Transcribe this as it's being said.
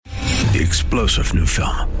The explosive new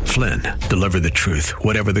film, Flynn, deliver the truth,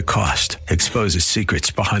 whatever the cost, exposes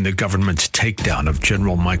secrets behind the government's takedown of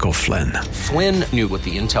General Michael Flynn. Flynn knew what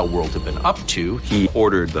the intel world had been up to. He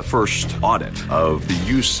ordered the first audit of the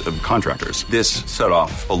use of contractors. This set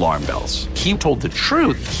off alarm bells. He told the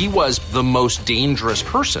truth. He was the most dangerous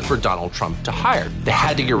person for Donald Trump to hire. They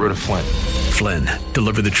had to get rid of Flynn. Flynn,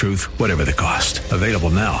 deliver the truth, whatever the cost. Available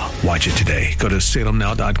now. Watch it today. Go to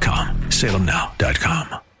salemnow.com.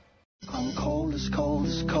 salemnow.com. I'm cold as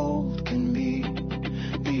cold can be.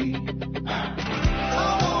 I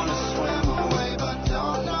wanna swim away, but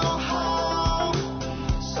don't know how.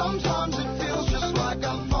 Sometimes it feels just like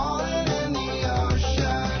I'm falling in the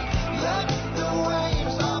ocean. Let the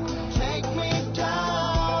waves up take me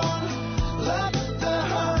down. Let the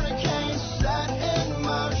hurricane set in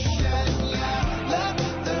motion. Yeah, let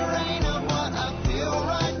the rain of what I feel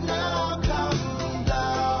right now come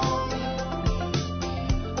down.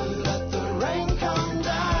 Let the rain come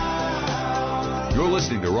down. You're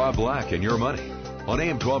listening to Rob Black and Your Money on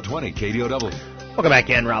AM 1220 KDOW. Welcome back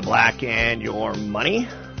in, Rob Black and Your Money.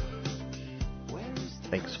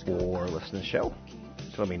 Thanks for listening to the show.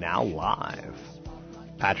 Join me now live.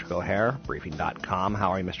 Patrick O'Hare, Briefing.com.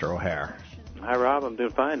 How are you, Mr. O'Hare? Hi, Rob. I'm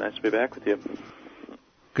doing fine. Nice to be back with you.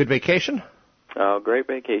 Good vacation? Oh, great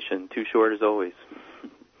vacation. Too short as always.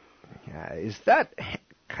 Yeah, is that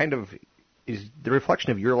kind of, is the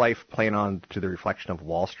reflection of your life playing on to the reflection of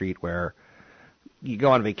Wall Street, where you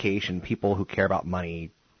go on vacation, people who care about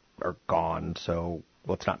money are gone, so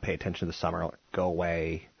let's not pay attention to the summer, let it go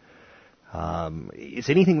away. Is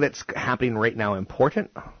anything that's happening right now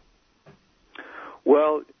important?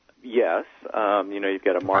 Well, yes. You've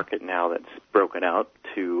got a market now that's broken out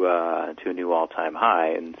to a new all-time high,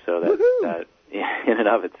 and so that in and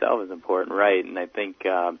of itself is important, right? And I think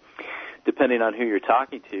depending on who you're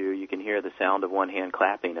talking to, you can hear the sound of one hand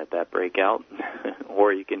clapping at that breakout,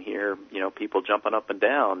 or you can hear people jumping up and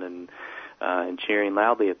down and cheering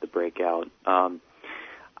loudly at the breakout.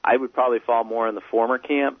 I would probably fall more in the former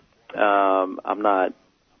camp. I'm not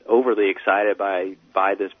overly excited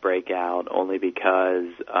by this breakout, only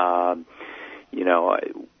because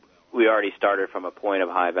we already started from a point of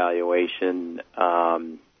high valuation.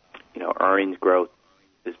 Earnings growth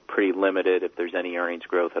is pretty limited, if there's any earnings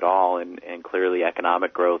growth at all, and clearly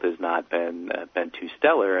economic growth has not been too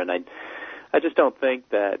stellar. And I just don't think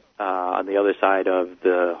that on the other side of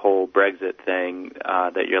the whole Brexit thing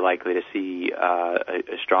that you're likely to see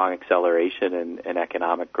a strong acceleration in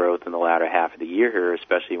economic growth in the latter half of the year here,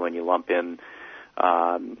 especially when you lump in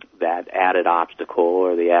that added obstacle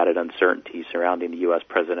or the added uncertainty surrounding the U.S.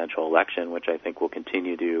 presidential election, which I think will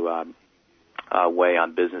continue to weigh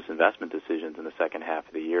on business investment decisions in the second half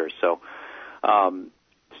of the year. So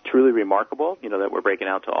it's truly remarkable, that we're breaking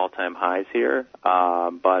out to all-time highs here,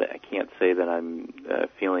 but I can't say that I'm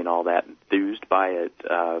feeling all that enthused by it,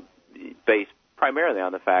 based primarily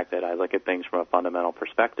on the fact that I look at things from a fundamental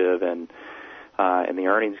perspective, and the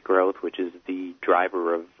earnings growth, which is the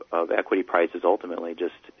driver of equity prices, ultimately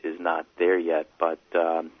just is not there yet. But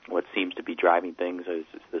what seems to be driving things is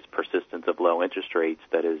this persistence of low interest rates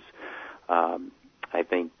that is, I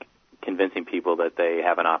think, convincing people that they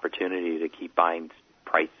have an opportunity to keep buying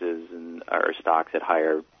prices or stocks at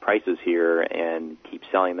higher prices here and keep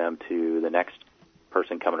selling them to the next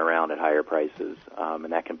person coming around at higher prices.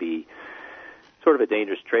 And that can be sort of a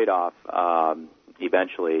dangerous trade-off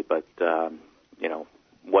eventually, but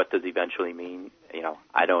what does eventually mean?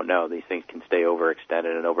 I don't know. These things can stay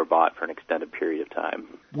overextended and overbought for an extended period of time.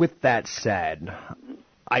 With that said,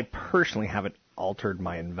 I personally haven't altered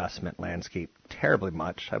my investment landscape terribly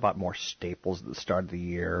much. I bought more staples at the start of the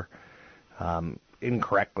year.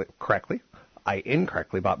 Incorrectly. I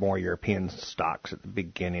incorrectly bought more European stocks at the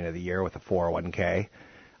beginning of the year with a 401k.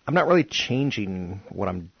 I'm not really changing what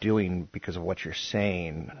I'm doing because of what you're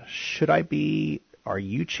saying. Should I be? Are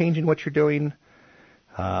you changing what you're doing?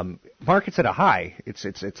 Market's at a high.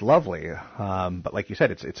 It's lovely, but like you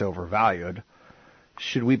said, it's overvalued.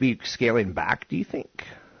 Should we be scaling back, do you think?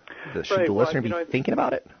 Should the listener be thinking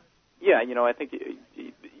about it? Yeah, I think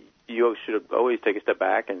you should always take a step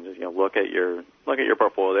back and just look at your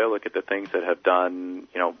portfolio, look at the things that have done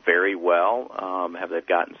very well. Have they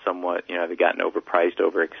gotten somewhat have they gotten overpriced,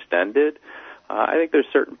 overextended? I think there's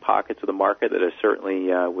certain pockets of the market that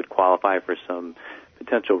certainly would qualify for some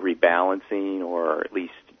potential rebalancing, or at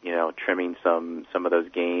least trimming some of those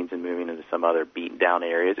gains and moving into some other beaten down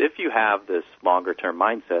areas. If you have this longer term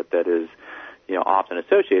mindset that is often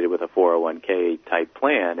associated with a 401k type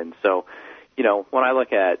plan, and so when I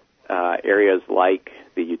look at areas like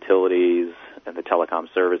the utilities and the telecom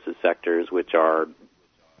services sectors, which are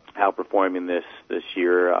outperforming this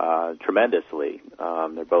year tremendously.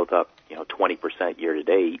 They're both up 20% year to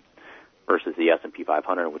date versus the S&P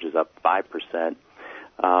 500, which is up 5%.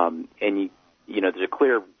 And there's a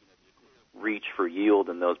clear reach for yield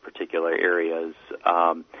in those particular areas.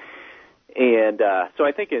 So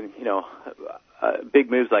I think in big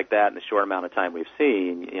moves like that in the short amount of time we've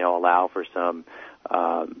seen, allow for some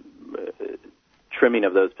trimming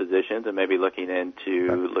of those positions and maybe looking to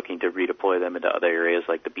redeploy them into other areas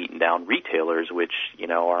like the beaten down retailers, which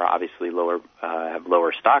are obviously have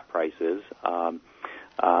lower stock prices.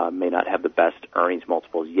 May not have the best earnings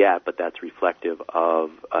multiples yet, but that's reflective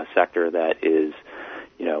of a sector that is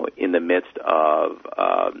in the midst of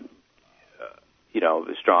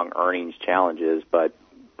strong earnings challenges, but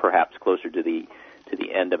perhaps closer to the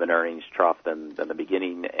end of an earnings trough than the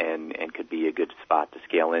beginning, and could be a good spot to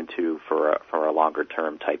scale into for a longer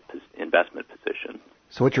term type investment position.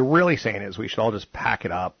 So what you're really saying is we should all just pack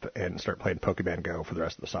it up and start playing Pokemon Go for the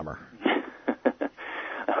rest of the summer.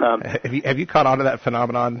 Have you caught on to that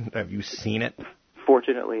phenomenon? Have you seen it?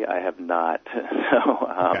 Fortunately, I have not. So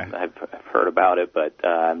Okay. I've heard about it, but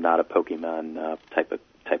I'm not a Pokemon type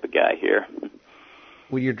of guy here.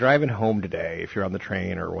 When you're driving home today, if you're on the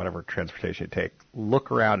train or whatever transportation you take,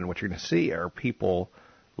 look around and what you're going to see are people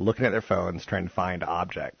looking at their phones trying to find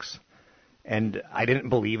objects. And I didn't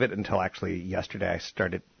believe it until actually yesterday I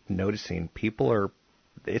started noticing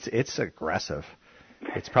it's aggressive.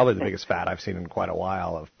 It's probably the biggest fad I've seen in quite a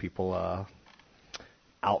while of people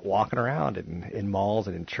out walking around in malls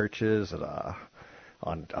and in churches and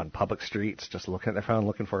on public streets, just looking at their phone,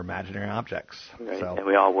 looking for imaginary objects. Right. So, and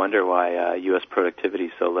we all wonder why U.S. productivity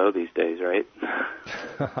is so low these days, right?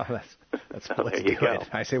 let's There do you go. it.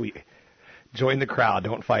 I say we join the crowd,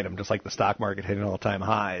 don't fight them, just like the stock market hitting all-time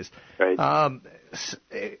highs. Right.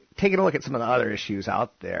 Taking a look at some of the other issues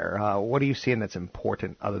out there, what are you seeing that's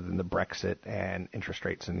important other than the Brexit and interest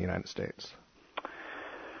rates in the United States?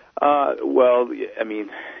 Well, I mean,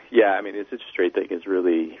 this interest rate thing is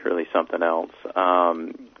really, really something else.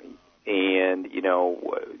 And,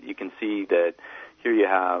 you can see that here you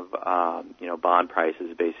have, bond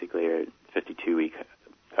prices basically are 52-week,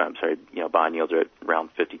 bond yields are at around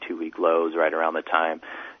 52-week lows right around the time,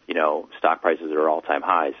 stock prices are all-time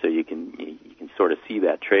highs. So you can sort of see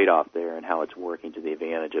that trade-off there and how it's working to the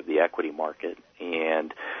advantage of the equity market.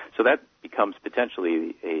 And so that becomes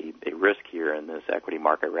potentially a risk here in this equity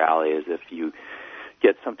market rally, is if you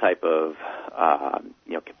get some type of,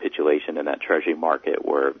 capitulation in that treasury market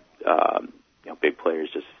where, big players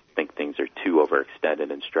just think things are too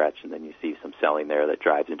overextended and stretched, and then you see some selling there that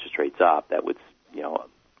drives interest rates up, that would,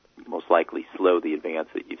 most likely slow the advance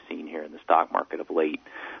that you've seen here in the stock market of late,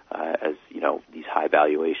 as these high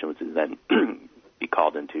valuations would then be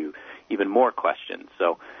called into even more questions.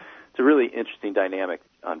 So it's a really interesting dynamic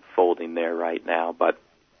unfolding there right now. But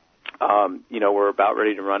we're about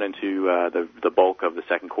ready to run into the bulk of the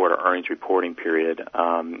second quarter earnings reporting period,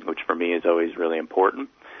 which for me is always really important.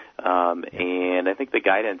 And I think the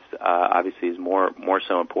guidance obviously is more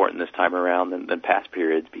so important this time around than past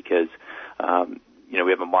periods, because we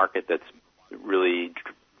have a market that's really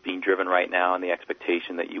being driven right now in the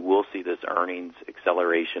expectation that you will see this earnings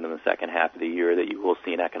acceleration in the second half of the year, that you will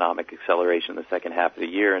see an economic acceleration in the second half of the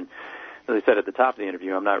year. And as I said at the top of the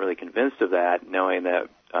interview, I'm not really convinced of that, knowing that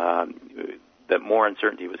that more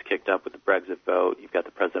uncertainty was kicked up with the Brexit vote. You've got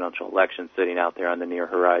the presidential election sitting out there on the near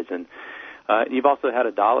horizon. You've also had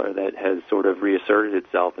a dollar that has sort of reasserted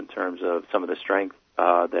itself in terms of some of the strength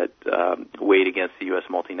that weighed against the U.S.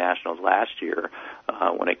 multinationals last year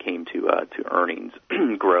when it came to earnings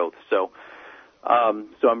growth. So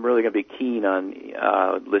I'm really going to be keen on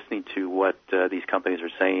listening to what these companies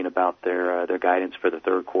are saying about their guidance for the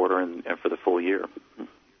third quarter and for the full year.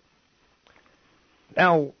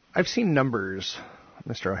 Now, I've seen numbers,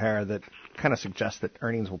 Mr. O'Hara, that kind of suggest that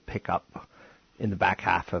earnings will pick up in the back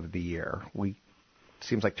half of the year. It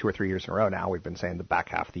seems like 2 or 3 years in a row now we've been saying the back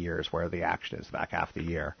half of the year is where the action is, the back half of the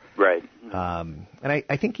year. Right. And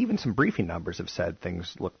I think even some briefing numbers have said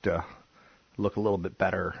things look a little bit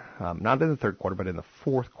better, not in the third quarter, but in the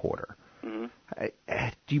fourth quarter. Mm-hmm.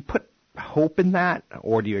 Do you put hope in that,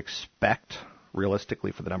 or do you expect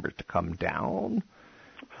realistically for the numbers to come down?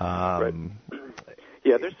 Right.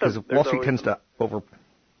 Yeah, because Wall Street tends to over.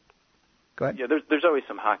 Go ahead. Yeah, there's always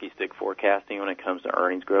some hockey stick forecasting when it comes to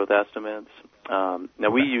earnings growth estimates. Now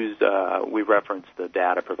we reference the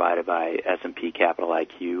data provided by S&P Capital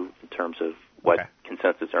IQ in terms of what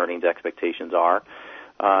consensus earnings expectations are.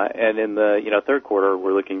 And in the third quarter,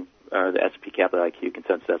 we're looking the S&P Capital IQ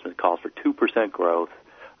consensus estimate calls for 2% growth.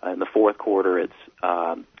 In the fourth quarter, it's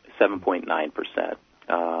 7.9%.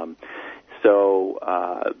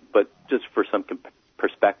 But just for some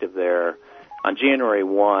perspective there, on January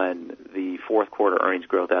 1, the fourth quarter earnings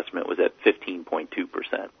growth estimate was at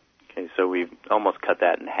 15.2%. Okay, so we've almost cut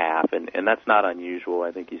that in half, and that's not unusual.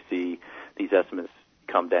 I think you see these estimates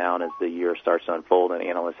come down as the year starts to unfold and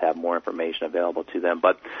analysts have more information available to them.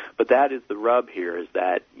 But that is the rub here, is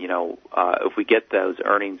that, if we get those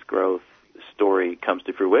earnings growth story comes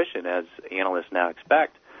to fruition, as analysts now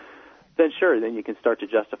expect, then sure, then you can start to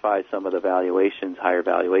justify some of the higher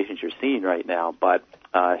valuations you're seeing right now. But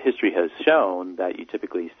history has shown that you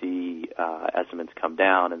typically see estimates come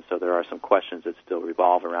down, and so there are some questions that still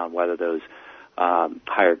revolve around whether those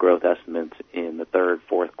higher growth estimates in the third,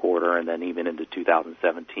 fourth quarter, and then even into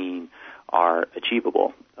 2017 are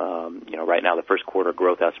achievable. Right now the first quarter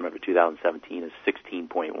growth estimate for 2017 is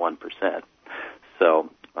 16.1%. So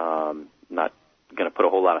not going to put a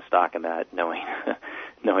whole lot of stock in that,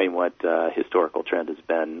 knowing what historical trend has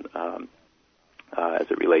been as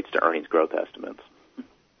it relates to earnings growth estimates.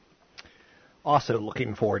 Also,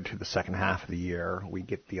 looking forward to the second half of the year, we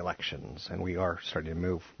get the elections, and we are starting to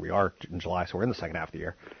move. We are in July, so we're in the second half of the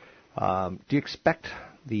year. Do you expect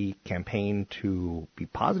the campaign to be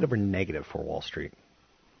positive or negative for Wall Street?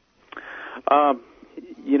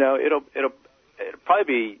 It'll probably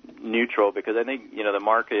be neutral, because I think the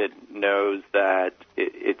market knows that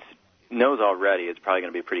it knows already it's probably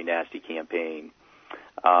going to be a pretty nasty campaign,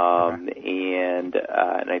 and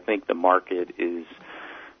I think the market is.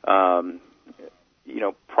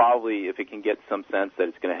 Probably if it can get some sense that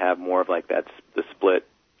it's going to have more of like the split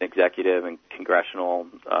executive and congressional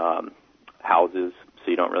houses, so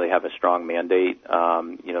you don't really have a strong mandate,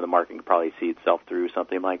 the market can probably see itself through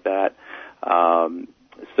something like that. And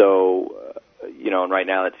right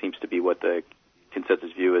now that seems to be what the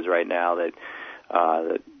consensus view is right now, that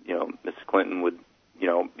Mrs. Clinton would,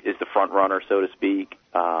 is the front runner, so to speak,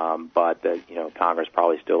 but that, Congress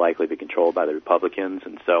probably still likely to be controlled by the Republicans.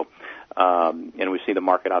 And so, and we see the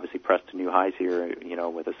market obviously press to new highs here,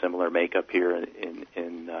 with a similar makeup here in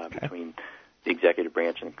between the executive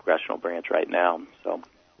branch and the congressional branch right now. So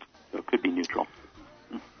it could be neutral.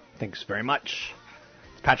 Thanks very much.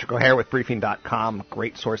 It's Patrick O'Hare with Briefing.com.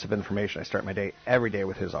 Great source of information. I start my day every day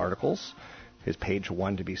with his articles. His page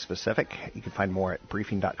 1 to be specific. You can find more at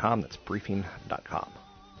Briefing.com. That's Briefing.com.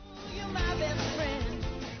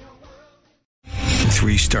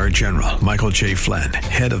 3-star General Michael J. Flynn,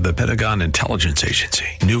 head of the Pentagon Intelligence Agency,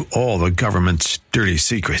 knew all the government's dirty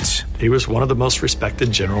secrets. He was one of the most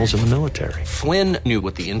respected generals in the military. Flynn knew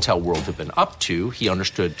what the intel world had been up to. He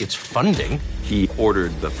understood its funding. He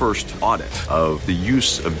ordered the first audit of the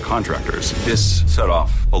use of contractors. This set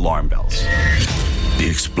off alarm bells. The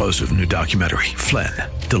explosive new documentary, Flynn,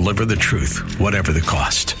 Deliver the Truth, Whatever the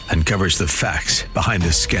Cost, uncovers the facts behind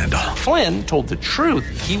this scandal. Flynn told the truth.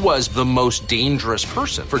 He was the most dangerous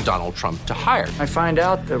person for Donald Trump to hire. I find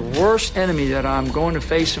out the worst enemy that I'm going to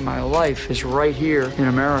face in my life is right here in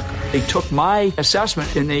America. They took my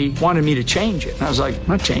assessment and they wanted me to change it. And I was like, I'm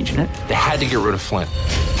not changing it. They had to get rid of Flynn.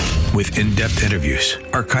 With in-depth interviews,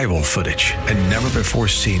 archival footage, and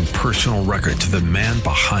never-before-seen personal records of the man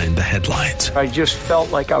behind the headlines. I just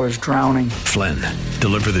felt like I was drowning. Flynn,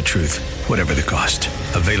 Deliver the Truth, Whatever the Cost.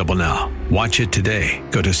 Available now. Watch it today.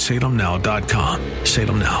 Go to salemnow.com.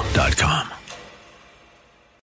 salemnow.com.